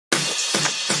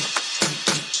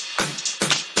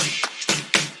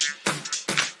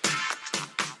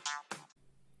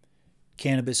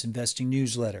Cannabis Investing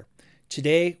Newsletter.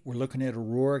 Today, we're looking at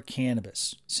Aurora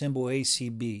Cannabis, symbol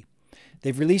ACB.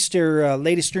 They've released their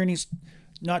latest earnings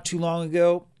not too long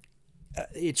ago.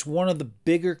 It's one of the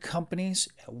bigger companies.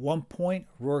 At one point,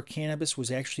 Aurora Cannabis was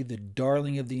actually the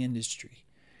darling of the industry.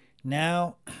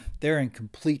 Now, they're in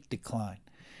complete decline.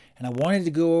 And I wanted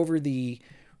to go over the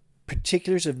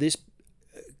particulars of this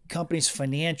company's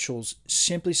financials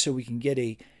simply so we can get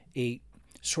a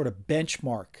sort of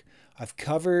benchmark. I've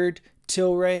covered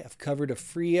Tilray, I've covered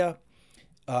Afria.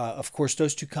 Of course,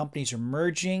 those two companies are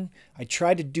merging. I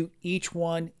tried to do each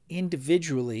one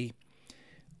individually.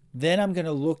 Then I'm going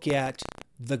to look at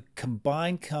the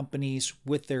combined companies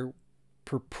with their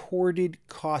purported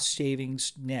cost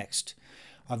savings next.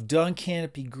 I've done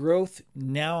Canopy Growth.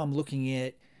 Now I'm looking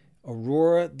at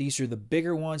Aurora. These are the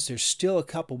bigger ones. There's still a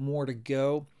couple more to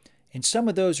go. And some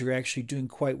of those are actually doing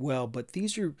quite well, but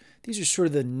these are sort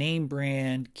of the name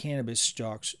brand cannabis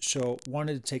stocks. So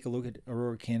wanted to take a look at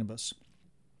Aurora Cannabis.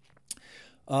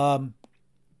 I'm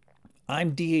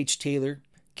D.H. Taylor,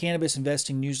 Cannabis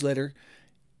Investing Newsletter.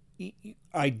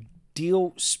 I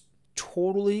deal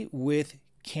totally with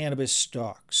cannabis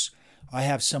stocks. I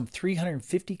have some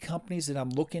 350 companies that I'm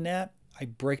looking at. I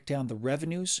break down the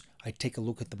revenues. I take a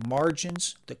look at the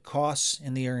margins, the costs,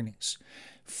 and the earnings.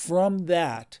 From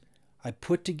that, I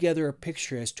put together a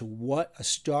picture as to what a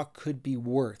stock could be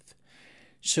worth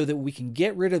so that we can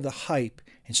get rid of the hype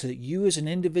and so that you as an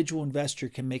individual investor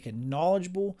can make a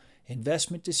knowledgeable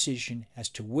investment decision as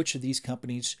to which of these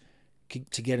companies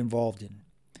to get involved in.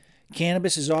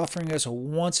 Cannabis is offering us a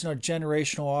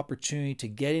once-in-a-generational opportunity to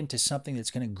get into something that's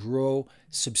going to grow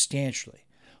substantially.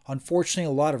 Unfortunately,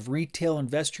 a lot of retail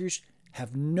investors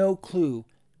have no clue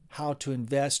how to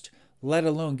invest, let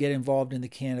alone get involved in the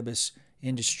cannabis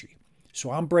industry.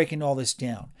 So I'm breaking all this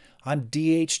down. I'm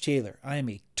D.H. Taylor. I am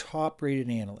a top-rated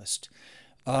analyst.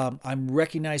 I'm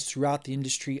recognized throughout the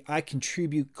industry. I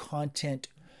contribute content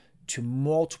to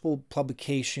multiple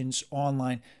publications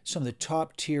online, some of the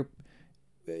top-tier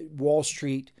Wall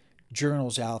Street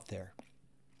journals out there.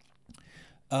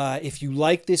 If you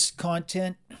like this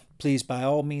content, please, by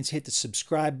all means, hit the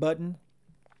subscribe button.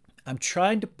 I'm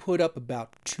trying to put up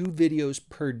about 2 videos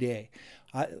per day.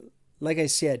 Like I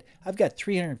said, I've got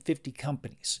 350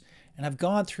 companies, and I've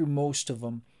gone through most of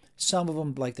them. Some of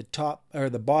them, like the top or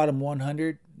the bottom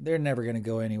 100, they're never going to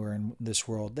go anywhere in this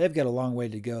world. They've got a long way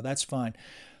to go. That's fine.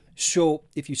 So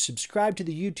if you subscribe to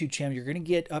the YouTube channel, you're going to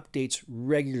get updates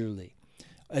regularly.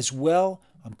 As well,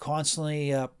 I'm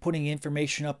constantly putting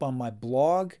information up on my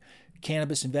blog,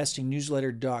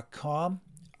 cannabisinvestingnewsletter.com.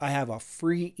 I have a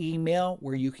free email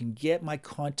where you can get my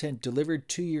content delivered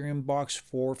to your inbox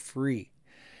for free.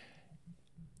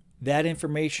 That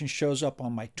information shows up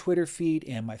on my Twitter feed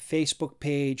and my Facebook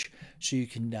page, so you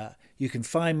can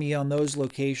find me on those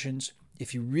locations.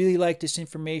 If you really like this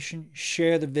information,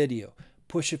 share the video.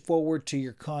 Push it forward to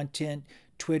your content,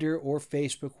 Twitter or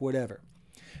Facebook, whatever.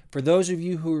 For those of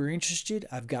you who are interested,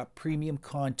 I've got premium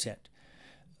content.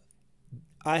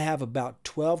 I have about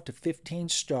 12 to 15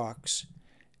 stocks,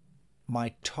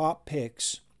 my top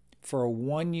picks. For a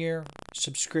 1-year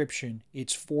subscription,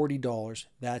 it's $40.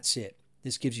 That's it.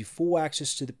 This gives you full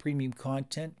access to the premium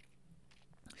content.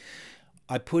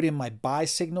 I put in my buy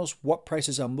signals, what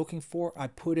prices I'm looking for. I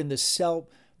put in the sell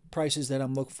prices that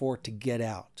I'm looking for to get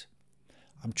out.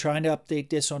 I'm trying to update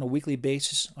this on a weekly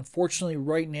basis. Unfortunately,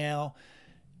 right now,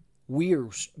 we are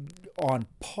on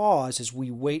pause as we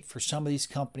wait for some of these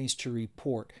companies to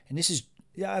report. And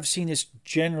I've seen this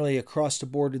generally across the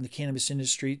board in the cannabis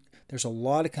industry. There's a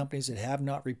lot of companies that have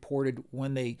not reported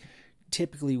when they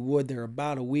typically would. They're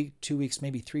about a week, 2 weeks,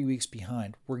 maybe 3 weeks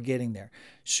behind. We're getting there.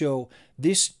 So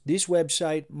this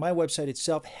website, my website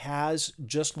itself, has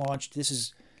just launched. This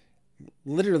is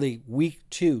literally week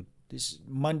 2. This is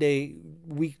Monday,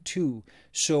 week 2.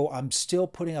 So I'm still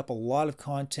putting up a lot of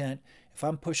content. If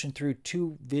I'm pushing through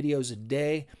 2 videos a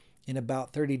day, in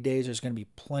about 30 days, there's going to be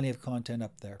plenty of content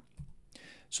up there.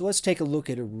 So let's take a look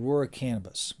at Aurora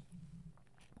Cannabis.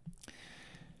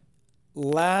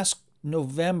 Last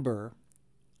November,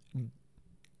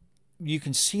 you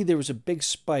can see there was a big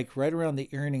spike right around the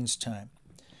earnings time.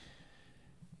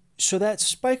 So that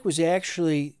spike was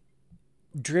actually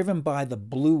driven by the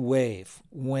blue wave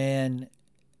when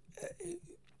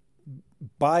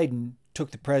Biden took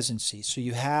the presidency. So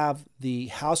you have the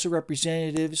House of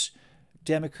Representatives,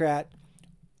 Democrat.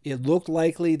 It looked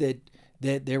likely that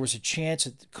there was a chance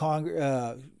that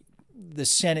the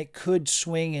Senate could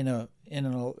swing in a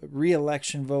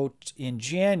re-election vote in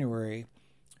January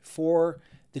for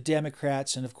the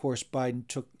Democrats, and of course Biden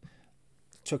took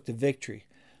the victory.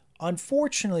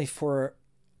 Unfortunately for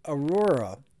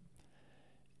Aurora,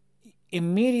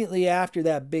 immediately after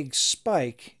that big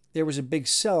spike, there was a big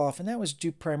sell-off, and that was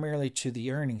due primarily to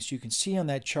the earnings. You can see on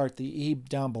that chart, the E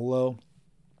down below,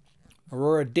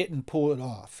 Aurora didn't pull it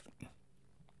off.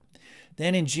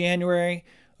 Then in January,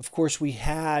 of course, we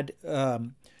had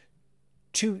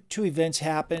two events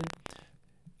happen.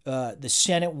 The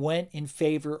Senate went in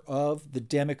favor of the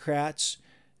Democrats,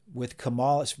 with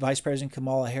Vice President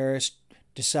Kamala Harris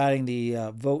deciding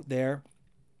the vote there.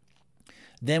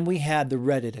 Then we had the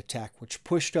Reddit attack, which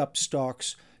pushed up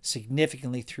stocks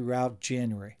significantly throughout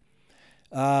January.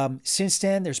 Since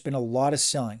then, there's been a lot of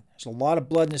selling. There's a lot of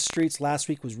blood in the streets. Last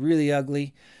week was really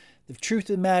ugly. The truth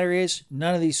of the matter is,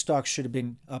 none of these stocks should have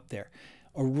been up there.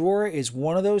 Aurora is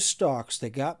one of those stocks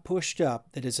that got pushed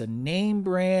up, that is a name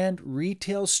brand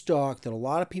retail stock that a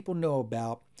lot of people know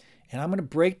about. And I'm going to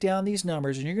break down these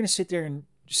numbers, and you're going to sit there and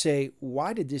say,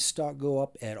 why did this stock go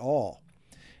up at all?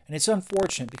 And it's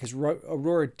unfortunate because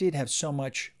Aurora did have so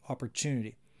much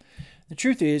opportunity. The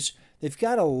truth is, they've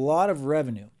got a lot of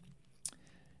revenue.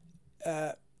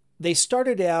 They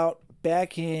started out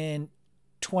back in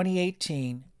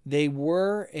 2018. They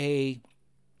were a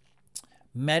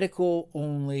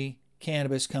medical-only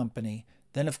cannabis company.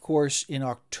 Then, of course, in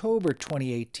October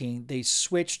 2018, they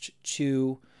switched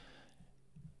to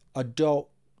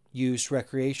adult-use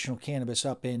recreational cannabis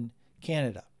up in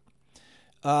Canada.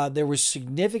 There was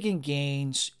significant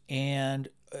gains, and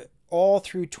all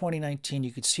through 2019,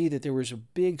 you could see that there was a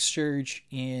big surge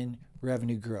in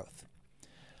revenue growth.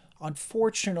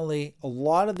 Unfortunately, a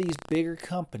lot of these bigger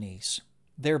companies,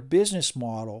 their business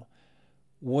model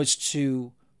was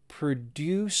to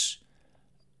produce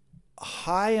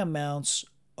high amounts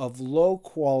of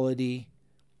low-quality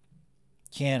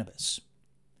cannabis.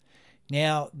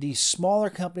 Now, these smaller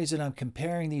companies that I'm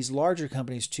comparing these larger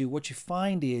companies to, what you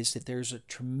find is that there's a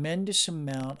tremendous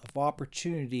amount of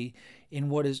opportunity in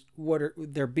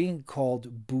they're being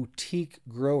called boutique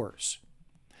growers.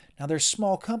 Now, they're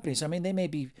small companies. I mean, they may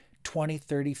be 20,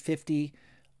 30, 50,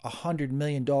 $100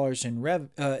 million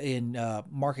in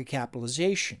market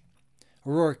capitalization.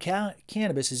 Aurora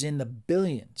Cannabis is in the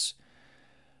billions.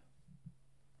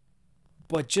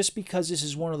 But just because this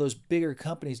is one of those bigger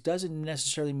companies doesn't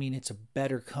necessarily mean it's a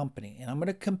better company. And I'm going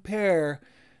to compare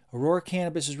Aurora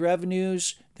Cannabis's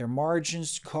revenues, their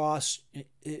margins, costs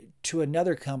to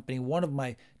another company, one of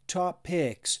my top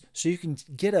picks, so you can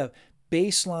get a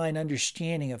baseline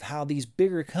understanding of how these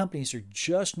bigger companies are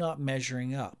just not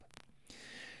measuring up.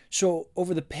 So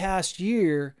over the past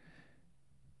year,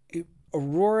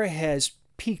 Aurora has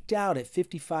peaked out at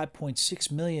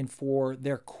 $55.6 million for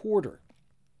their quarter.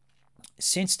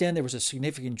 Since then, there was a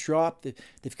significant drop.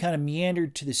 They've kind of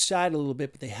meandered to the side a little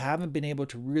bit, but they haven't been able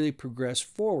to really progress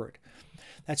forward.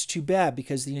 That's too bad,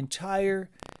 because the entire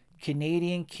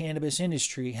Canadian cannabis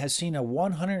industry has seen a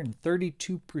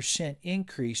 132%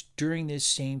 increase during this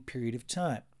same period of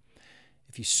time.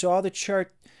 If you saw the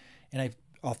chart, and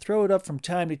I'll throw it up from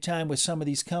time to time with some of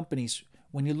these companies,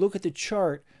 when you look at the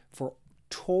chart for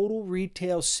total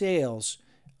retail sales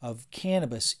of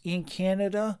cannabis in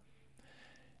Canada,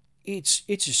 it's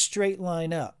a straight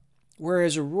line up,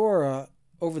 whereas Aurora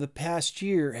over the past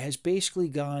year has basically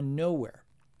gone nowhere.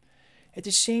 At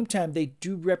the same time, they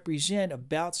do represent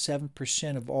about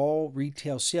 7% of all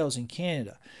retail sales in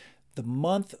Canada. The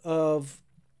month of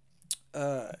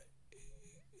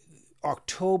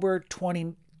October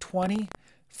 2020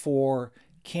 for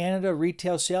Canada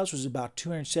retail sales was about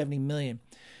 $270 million.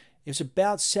 It was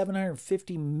about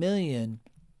 $750 million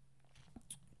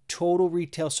total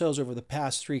retail sales over the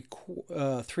past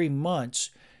 3 months.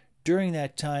 During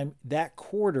that time, that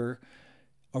quarter,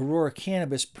 Aurora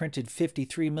Cannabis printed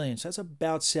 $53 million. So that's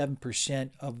about 7%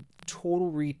 of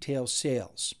total retail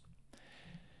sales.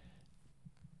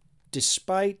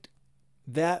 Despite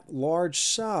that large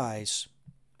size,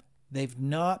 they've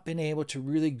not been able to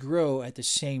really grow at the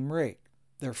same rate.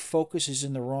 Their focus is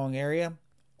in the wrong area.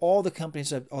 All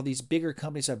these bigger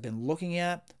companies I've been looking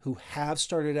at, who have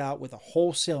started out with a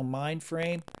wholesale mind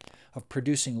frame of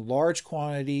producing large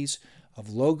quantities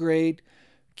of low-grade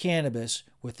cannabis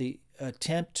with the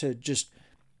attempt to just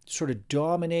sort of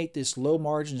dominate this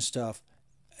low-margin stuff,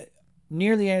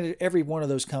 nearly every one of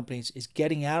those companies is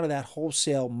getting out of that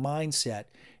wholesale mindset,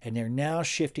 and they're now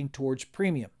shifting towards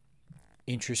premium.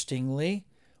 Interestingly,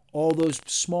 all those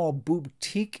small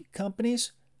boutique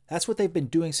companies, that's what they've been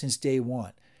doing since day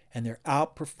one. And they're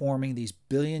outperforming these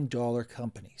billion-dollar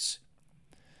companies.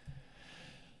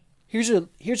 Here's a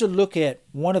look at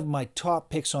one of my top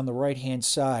picks on the right-hand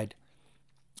side.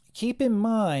 Keep in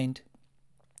mind,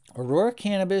 Aurora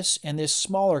Cannabis and this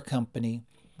smaller company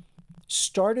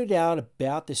started out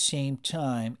about the same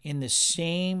time in the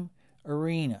same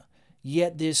arena.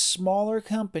 Yet this smaller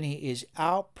company is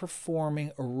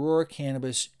outperforming Aurora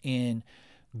Cannabis in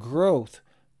growth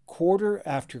quarter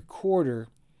after quarter,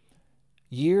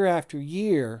 year after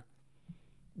year,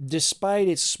 despite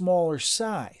its smaller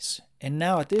size. And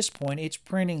now at this point, it's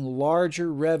printing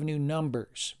larger revenue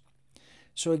numbers.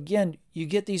 So again, you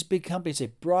get these big companies. They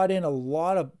brought in a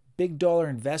lot of big dollar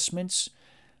investments.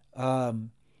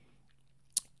 Canopy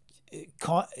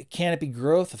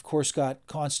Growth, of course, got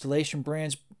Constellation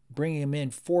Brands bringing them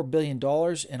in $4 billion.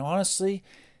 And honestly,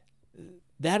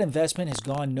 that investment has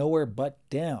gone nowhere but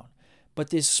down. But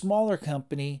this smaller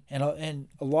company and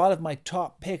a lot of my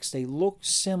top picks, they look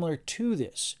similar to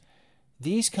this.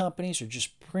 These companies are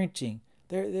just printing.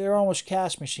 They're almost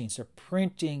cash machines. They're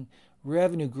printing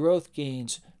revenue growth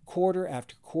gains quarter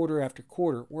after quarter after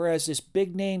quarter. Whereas this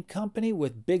big name company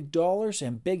with big dollars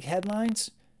and big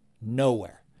headlines,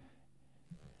 nowhere.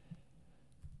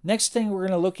 Next thing we're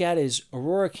going to look at is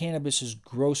Aurora Cannabis's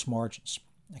gross margins.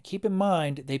 Now keep in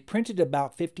mind, they printed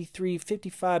about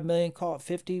 55 million, call it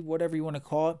 50, whatever you want to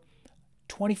call it.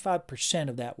 25%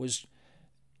 of that was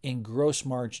in gross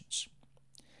margins.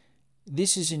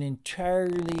 This is an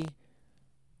entirely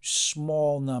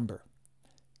small number.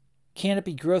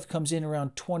 Canopy Growth comes in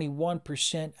around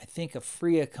 21%. I think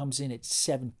Afria comes in at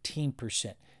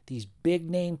 17%. These big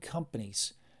name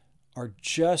companies are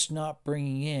just not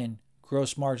bringing in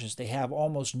gross margins. They have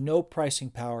almost no pricing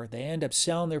power. They end up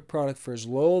selling their product for as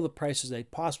low the price as they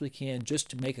possibly can just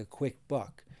to make a quick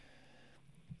buck.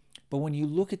 But when you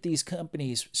look at these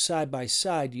companies side by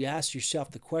side, you ask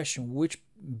yourself the question, which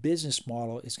business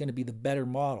model is going to be the better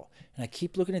model? And I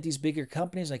keep looking at these bigger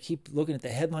companies. I keep looking at the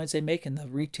headlines they make and the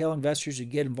retail investors who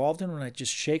get involved in them, and I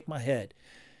just shake my head.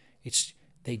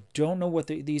 They don't know what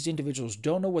these individuals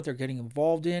don't know what they're getting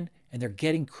involved in, and they're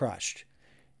getting crushed.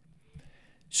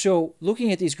 So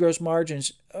looking at these gross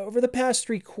margins, over the past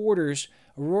 3 quarters,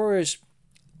 Aurora's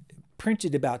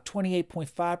printed about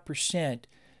 28.5%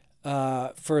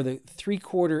 for the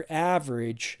 3-quarter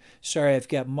average. Sorry, I've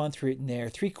got month written there.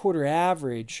 3-quarter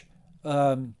average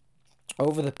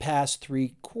over the past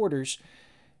 3 quarters.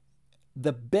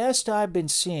 The best I've been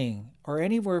seeing are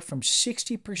anywhere from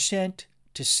 60%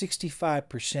 to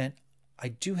 65%. I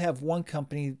do have one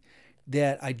company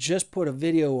that I just put a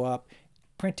video up,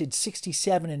 printed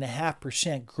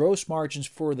 67.5% gross margins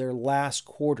for their last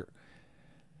quarter.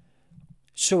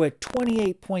 So at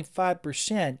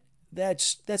 28.5%,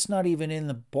 that's not even in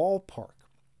the ballpark.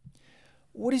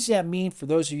 What does that mean for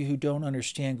those of you who don't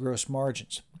understand gross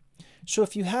margins? So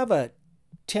if you have a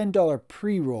 $10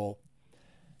 pre-roll,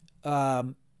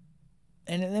 and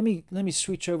let me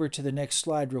switch over to the next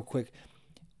slide real quick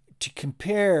to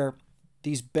compare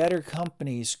these better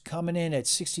companies coming in at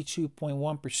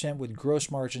 62.1% with gross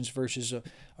margins versus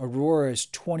Aurora's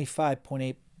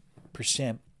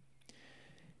 25.8%.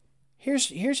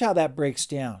 Here's how that breaks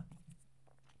down.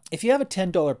 If you have a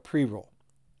 $10 pre-roll,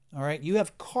 all right, you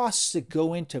have costs that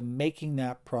go into making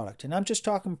that product. And I'm just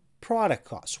talking product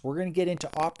costs. We're going to get into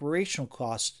operational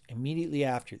costs immediately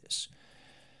after this.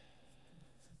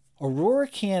 Aurora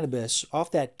Cannabis,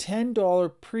 off that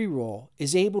 $10 pre-roll,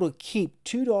 is able to keep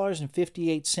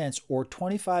 $2.58 or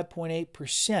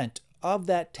 25.8% of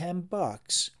that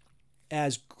 $10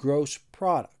 as gross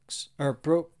products or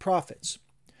profits.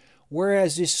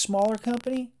 Whereas this smaller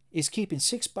company is keeping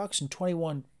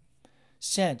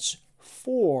 $6.21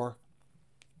 for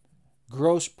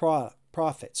gross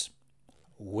profits.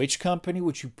 Which company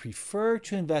would you prefer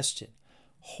to invest in?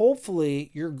 Hopefully,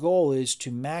 your goal is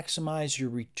to maximize your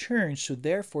return, so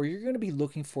therefore you're going to be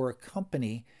looking for a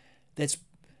company that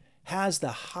has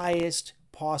the highest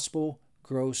possible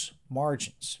gross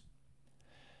margins.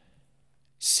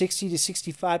 60 to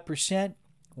 65%,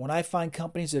 when I find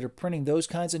companies that are printing those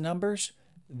kinds of numbers,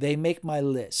 they make my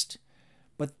list.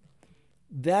 But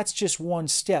that's just one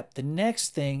step. The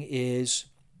next thing is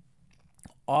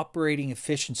operating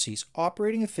efficiencies.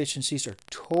 Operating efficiencies are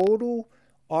total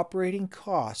operating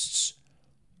costs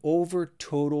over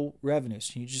total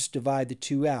revenues. You just divide the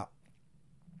two out.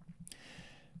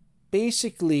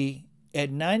 Basically,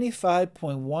 at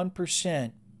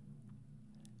 95.1%,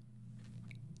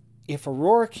 if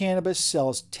Aurora Cannabis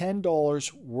sells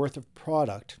 $10 worth of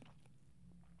product,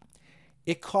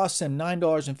 it costs them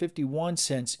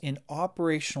 $9.51 in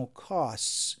operational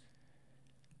costs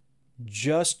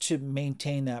just to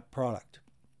maintain that product.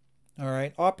 All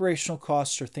right, operational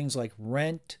costs are things like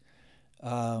rent,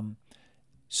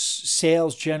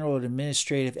 sales, general and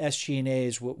administrative, SG&A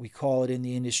is what we call it in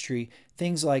the industry,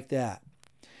 things like that.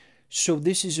 So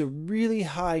this is a really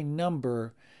high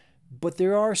number, but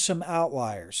there are some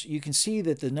outliers. You can see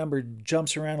that the number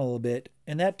jumps around a little bit,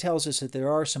 and that tells us that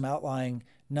there are some outlying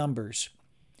numbers.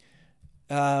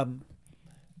 The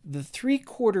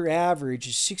 3-quarter average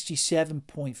is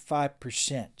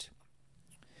 67.5%.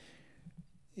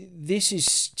 This is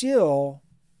still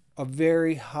a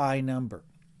very high number.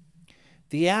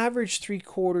 The average 3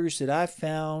 quarters that I've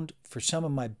found for some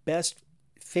of my best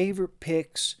favorite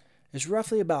picks is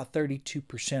roughly about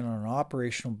 32% on an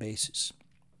operational basis.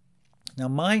 Now,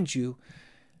 mind you,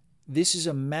 this is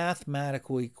a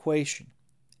mathematical equation.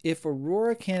 If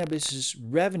Aurora Cannabis's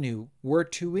revenue were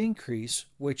to increase,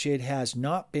 which it has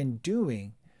not been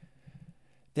doing,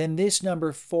 then this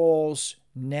number falls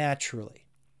naturally.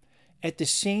 At the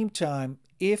same time,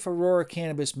 if Aurora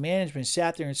Cannabis management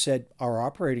sat there and said, our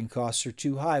operating costs are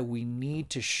too high, we need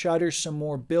to shutter some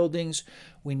more buildings,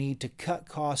 we need to cut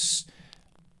costs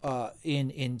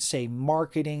in say,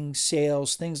 marketing,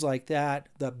 sales, things like that,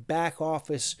 the back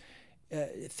office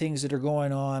things that are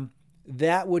going on,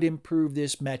 that would improve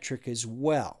this metric as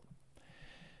well.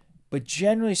 But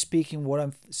generally speaking, what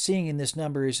I'm seeing in this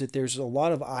number is that there's a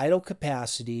lot of idle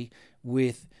capacity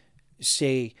with,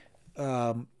 say,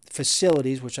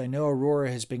 facilities, which I know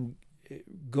Aurora has been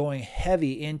going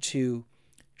heavy into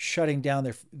shutting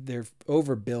down their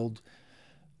overbuild,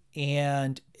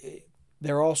 and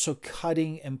they're also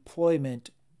cutting employment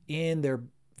in their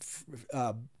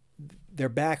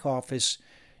back office,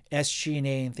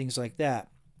 SG&A, and things like that.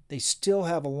 They still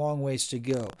have a long ways to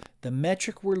go. The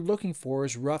metric we're looking for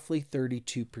is roughly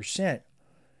 32%.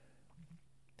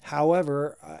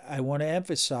 However, I want to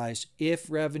emphasize,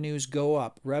 if revenues go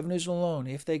up, revenues alone,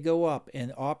 if they go up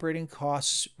and operating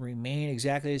costs remain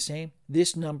exactly the same,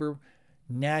 this number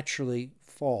naturally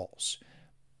falls.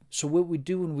 So what we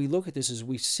do when we look at this is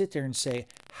we sit there and say,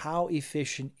 how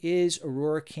efficient is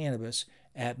Aurora Cannabis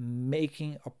at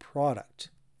making a product?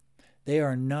 They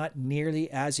are not nearly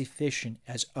as efficient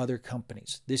as other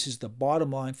companies. This is the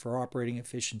bottom line for operating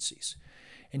efficiencies.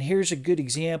 And here's a good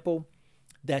example.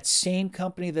 That same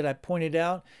company that I pointed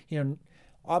out,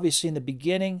 obviously in the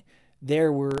beginning,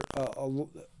 there were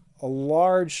a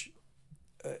large,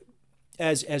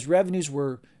 as revenues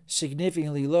were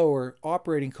significantly lower,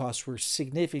 operating costs were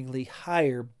significantly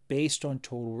higher based on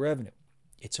total revenue.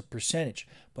 It's a percentage.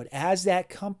 But as that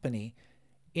company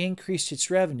increased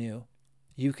its revenue,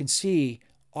 you can see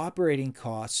operating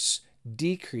costs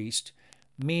decreased,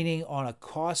 meaning on a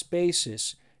cost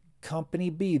basis, Company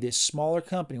B, this smaller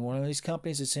company, one of these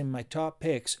companies that's in my top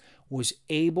picks, was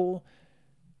able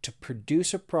to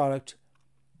produce a product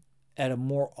at a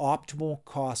more optimal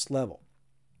cost level.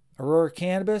 Aurora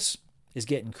Cannabis is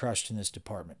getting crushed in this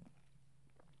department.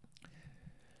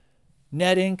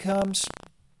 Net incomes,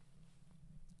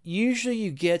 usually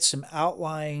you get some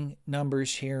outlying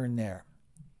numbers here and there.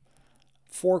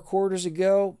 4 quarters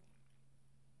ago,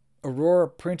 Aurora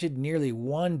printed nearly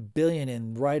 $1 billion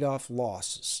in write-off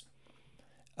losses.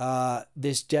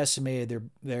 This decimated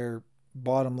their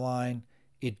bottom line.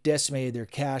 It decimated their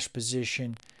cash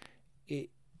position.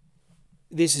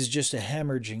 This is just a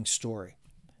hemorrhaging story.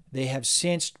 They have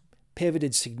since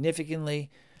pivoted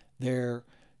significantly. They're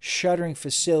shuttering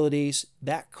facilities.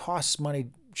 That costs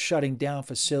money, shutting down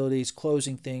facilities,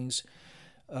 closing things,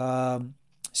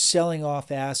 selling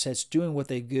off assets, doing what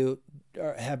they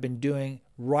have been doing,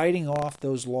 writing off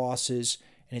those losses,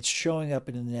 and it's showing up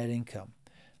in the net income.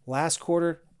 Last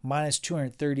quarter, minus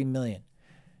 $230 million.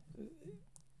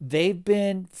 They've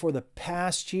been, for the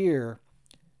past year,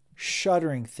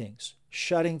 shutting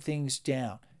things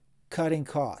down, cutting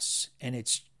costs, and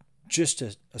it's just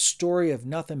a story of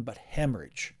nothing but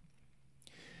hemorrhage.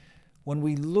 When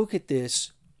we look at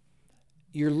this,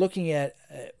 you're looking at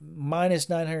minus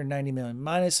 $990 million,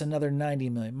 minus another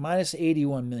 $90 million, minus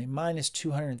 $81 million, minus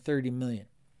 $230 million.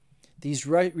 These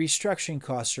restructuring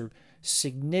costs are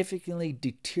significantly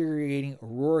deteriorating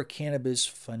Aurora Cannabis'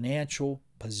 financial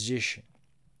position.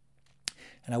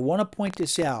 And I want to point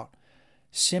this out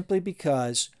simply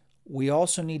because we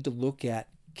also need to look at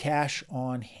cash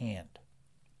on hand.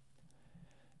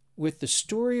 With the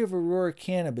story of Aurora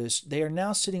Cannabis, they are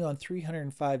now sitting on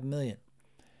 $305 million.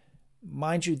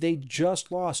 Mind you, they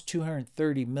just lost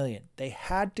 $230 million. They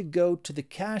had to go to the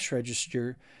cash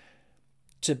register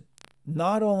to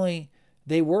not only,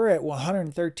 they were at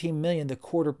 $113 million the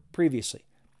quarter previously.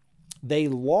 They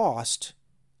lost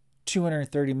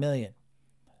 $230 million.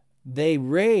 They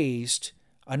raised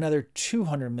another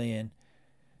 $200 million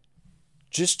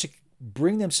just to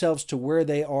bring themselves to where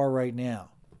they are right now.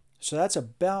 So that's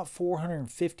about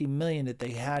 $450 million that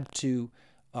they had to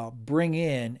bring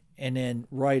in and then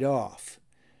write off.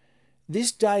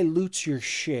 This dilutes your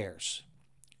shares.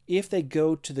 If they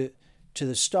go to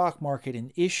the stock market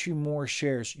and issue more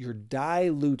shares, you're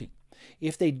diluting.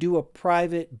 If they do a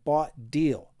private bought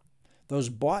deal, those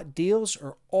bought deals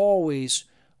are always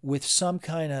with some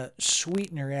kind of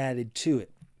sweetener added to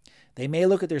it. They may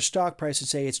look at their stock price and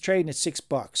say it's trading at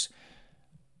 $6.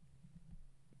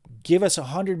 Give us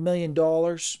 $100 million.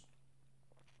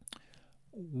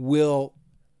 We'll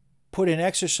put an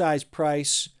exercise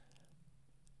price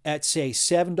at, say,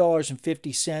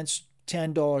 $7.50,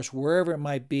 $10, wherever it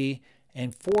might be.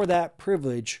 And for that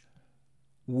privilege,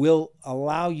 we'll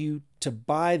allow you to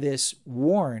buy this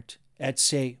warrant at,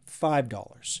 say,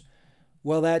 $5.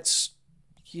 Well, that's,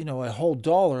 a whole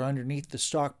dollar underneath the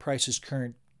stock price's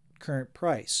current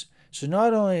price. So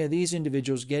not only are these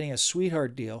individuals getting a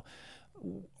sweetheart deal,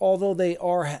 although they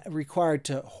are required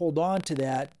to hold on to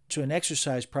that to an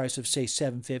exercise price of, say,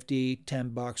 $7.50,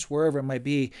 $10, wherever it might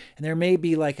be, and there may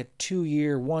be like a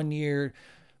 2-year, 1-year,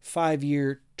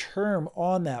 5-year term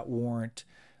on that warrant,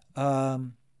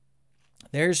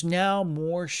 there's now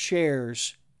more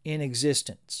shares in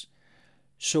existence.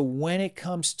 So when it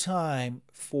comes time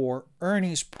for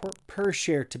earnings per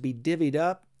share to be divvied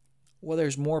up, well,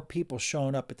 there's more people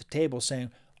showing up at the table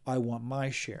saying, I want my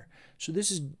share. So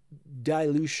this is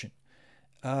dilution.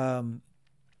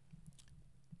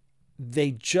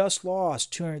 They just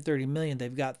lost $230 million.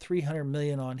 They've got $300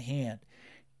 million on hand.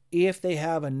 If they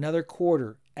have another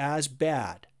quarter as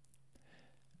bad,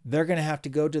 they're going to have to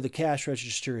go to the cash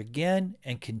register again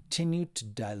and continue to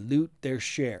dilute their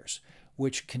shares,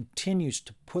 which continues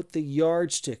to put the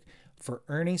yardstick for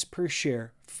earnings per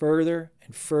share further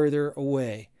and further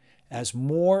away as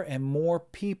more and more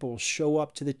people show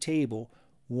up to the table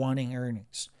wanting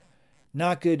earnings.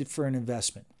 Not good for an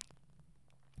investment.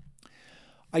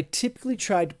 I typically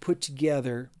try to put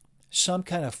together some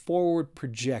kind of forward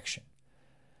projection.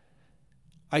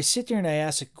 I sit there and I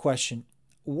ask a question,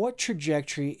 what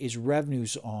trajectory is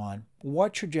revenues on?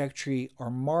 What trajectory are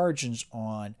margins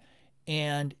on?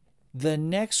 And the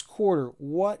next quarter,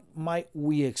 what might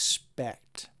we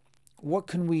expect? What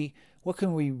can we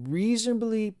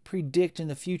reasonably predict in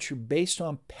the future based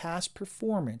on past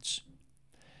performance?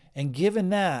 And given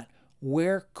that,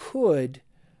 where could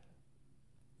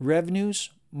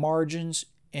revenues, margins,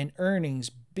 and earnings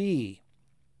be?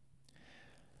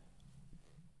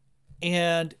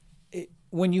 And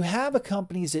when you have a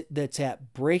company that's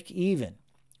at break even,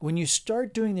 when you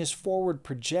start doing this forward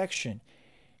projection,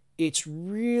 it's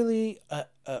really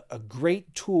a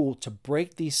great tool to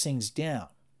break these things down.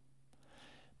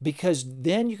 Because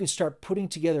then you can start putting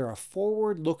together a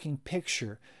forward-looking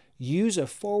picture, use a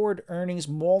forward earnings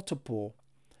multiple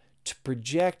to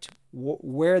project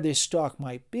where this stock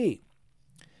might be.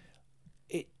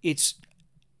 It's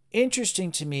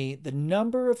interesting to me the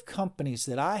number of companies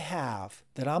that I have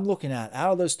that I'm looking at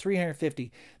out of those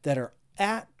 350 that are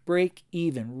at break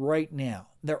even right now.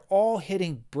 They're all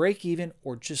hitting break even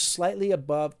or just slightly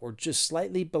above or just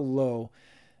slightly below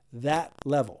that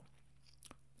level.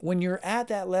 When you're at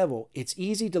that level, it's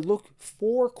easy to look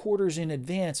 4 quarters in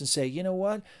advance and say, you know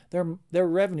what, their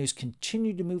revenues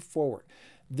continue to move forward.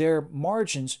 Their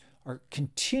margins are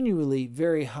continually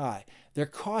very high. Their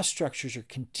cost structures are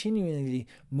continually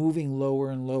moving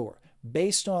lower and lower.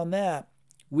 Based on that,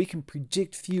 we can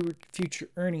predict future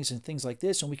earnings and things like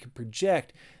this, and we can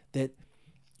project that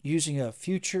using a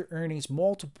future earnings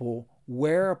multiple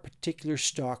where a particular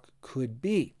stock could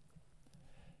be.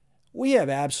 We have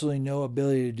absolutely no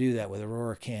ability to do that with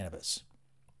Aurora Cannabis.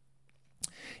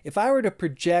 If I were to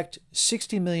project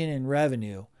 $60 million in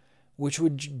revenue, which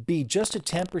would be just a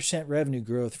 10% revenue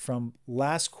growth from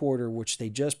last quarter, which they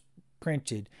just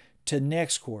printed, to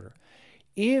next quarter,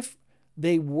 if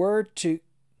they were to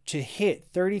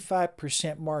hit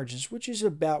 35% margins, which is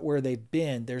about where they've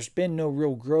been, there's been no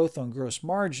real growth on gross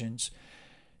margins,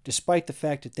 despite the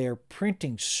fact that they're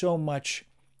printing so much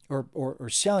or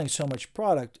selling so much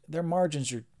product, their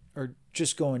margins are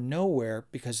just going nowhere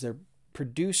because they're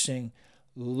producing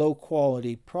low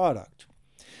quality product.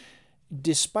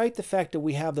 Despite the fact that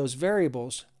we have those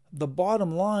variables, the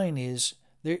bottom line is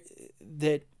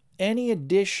that any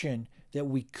addition that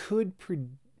we could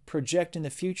project in the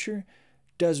future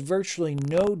does virtually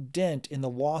no dent in the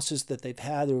losses that they've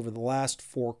had over the last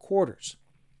 4 quarters.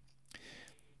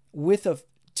 With a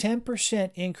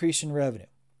 10% increase in revenue,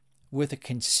 with a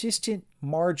consistent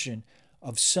margin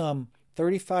of some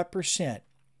 35%,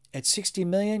 at $60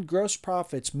 million, gross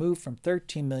profits move from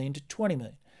 $13 million to $20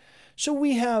 million. So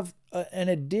we have an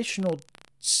additional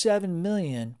 $7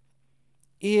 million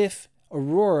if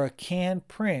Aurora can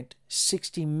print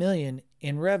 $60 million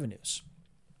in revenues.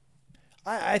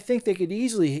 I think they could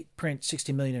easily print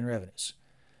 $60 million in revenues.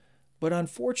 But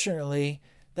unfortunately,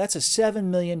 that's a $7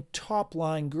 million top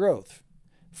line growth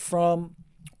from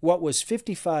what was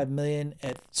 $55 million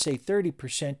at, say,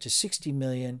 30% to $60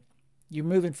 million you're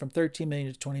moving from 13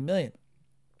 million to 20 million.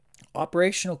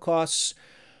 Operational costs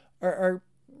are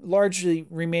largely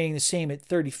remaining the same at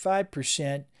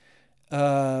 35%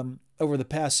 over the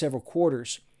past several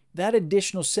quarters. That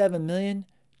additional 7 million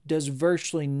does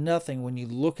virtually nothing when you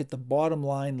look at the bottom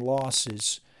line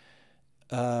losses.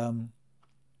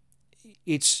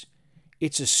 It's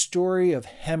a story of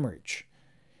hemorrhage.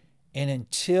 And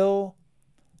until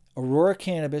Aurora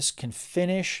Cannabis can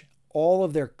finish all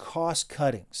of their cost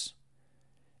cuttings,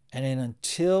 and then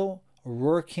until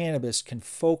Aurora Cannabis can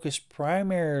focus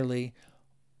primarily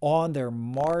on their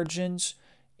margins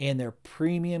and their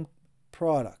premium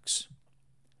products,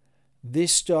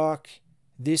 this stock,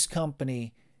 this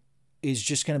company is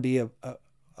just going to be a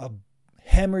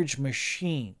hemorrhage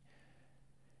machine.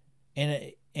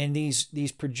 And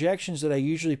these projections that I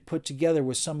usually put together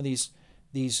with some of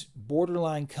these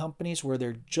borderline companies where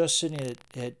they're just sitting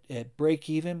at break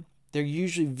even, they're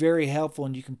usually very helpful,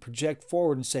 and you can project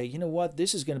forward and say, you know what,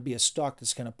 this is going to be a stock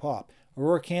that's going to pop.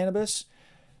 Aurora Cannabis,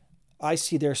 I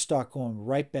see their stock going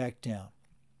right back down.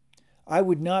 I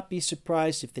would not be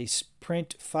surprised if they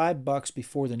print $5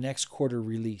 before the next quarter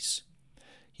release.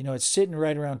 You know, it's sitting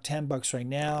right around $10 right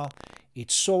now.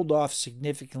 It's sold off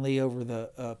significantly over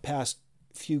the past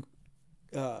few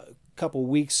couple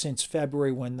weeks since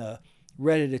February when the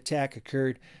Reddit attack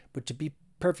occurred. But to be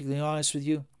perfectly honest with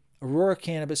you, Aurora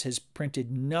Cannabis has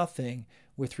printed nothing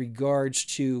with regards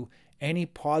to any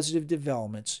positive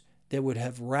developments that would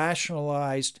have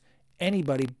rationalized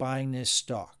anybody buying this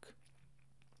stock.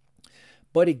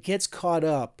 But it gets caught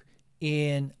up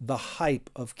in the hype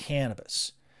of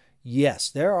cannabis. Yes,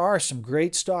 there are some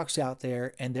great stocks out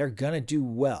there, and they're going to do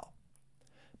well.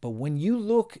 But when you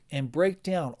look and break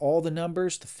down all the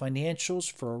numbers, the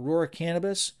financials for Aurora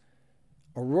Cannabis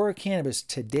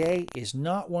today is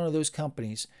not one of those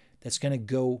companies that's going to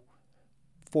go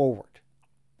forward.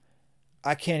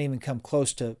 I can't even come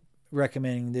close to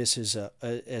recommending this as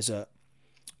a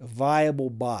viable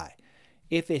buy.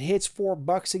 If it hits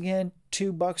 $4 again,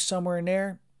 $2 somewhere in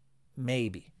there,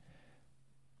 maybe.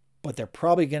 But they're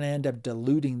probably going to end up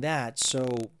diluting that.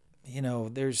 So, you know,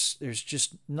 there's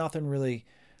just nothing really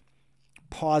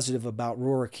positive about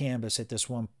Aurora Cannabis at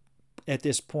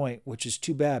this point, which is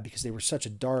too bad because they were such a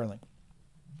darling.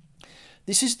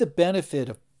 This is the benefit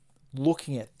of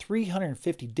looking at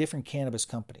 350 different cannabis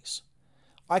companies.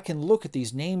 I can look at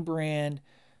these name brand,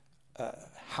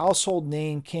 household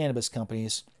name cannabis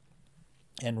companies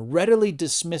and readily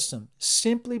dismiss them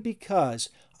simply because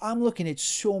I'm looking at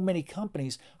so many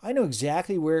companies. I know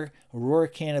exactly where Aurora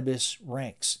Cannabis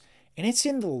ranks, and it's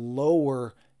in the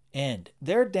lower end.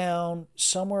 They're down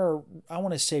somewhere, I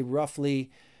want to say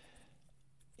roughly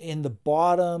in the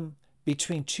bottom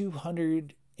between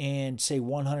 200 and say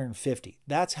 150.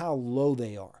 That's how low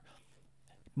they are.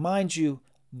 Mind you,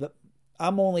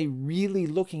 I'm only really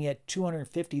looking at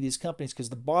 250 of these companies because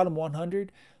the bottom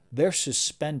 100, they're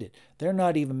suspended. They're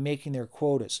not even making their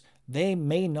quotas. They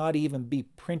may not even be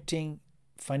printing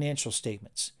financial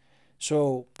statements.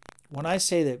 So when I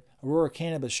say that Aurora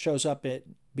Cannabis shows up at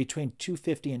between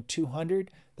 250 and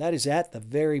 200, that is at the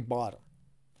very bottom.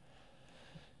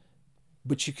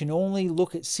 But you can only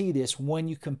see this when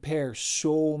you compare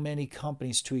so many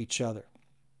companies to each other.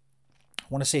 I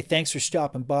want to say thanks for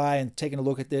stopping by and taking a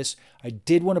look at this. I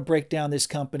did want to break down this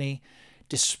company.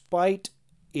 Despite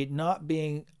it not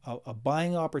being a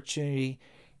buying opportunity,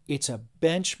 it's a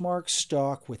benchmark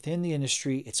stock within the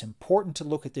industry. It's important to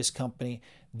look at this company.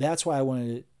 That's why I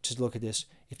wanted to look at this.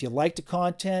 If you like the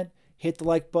content, hit the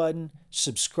like button,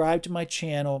 subscribe to my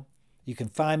channel. You can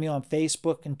find me on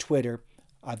Facebook and Twitter.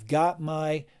 I've got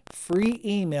my free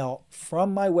email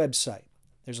from my website.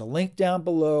 There's a link down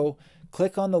below.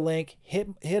 Click on the link,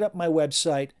 hit up my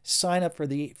website, sign up for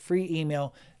the free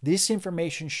email. This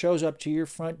information shows up to your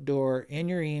front door in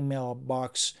your email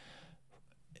box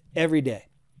every day.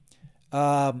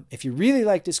 If you really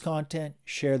like this content,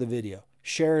 share the video.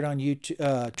 Share it on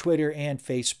YouTube, Twitter, and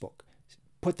Facebook.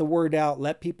 Put the word out.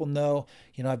 Let people know.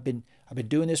 You know, I've been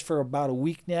doing this for about a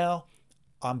week now.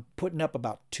 I'm putting up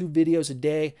about 2 videos a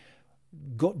day,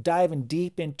 diving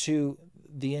deep into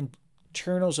the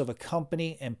internals of a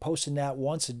company and posting that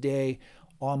once a day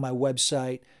on my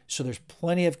website. So there's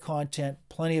plenty of content,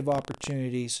 plenty of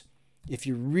opportunities. If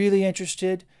you're really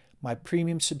interested, my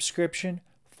premium subscription,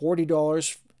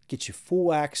 $40, gets you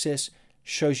full access,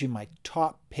 shows you my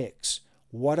top picks,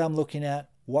 what I'm looking at,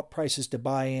 what prices to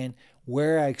buy in,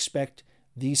 where I expect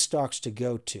these stocks to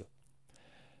go to.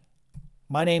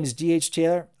 My name is D.H.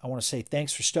 Taylor. I want to say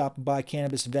thanks for stopping by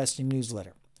Cannabis Investing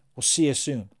Newsletter. We'll see you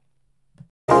soon.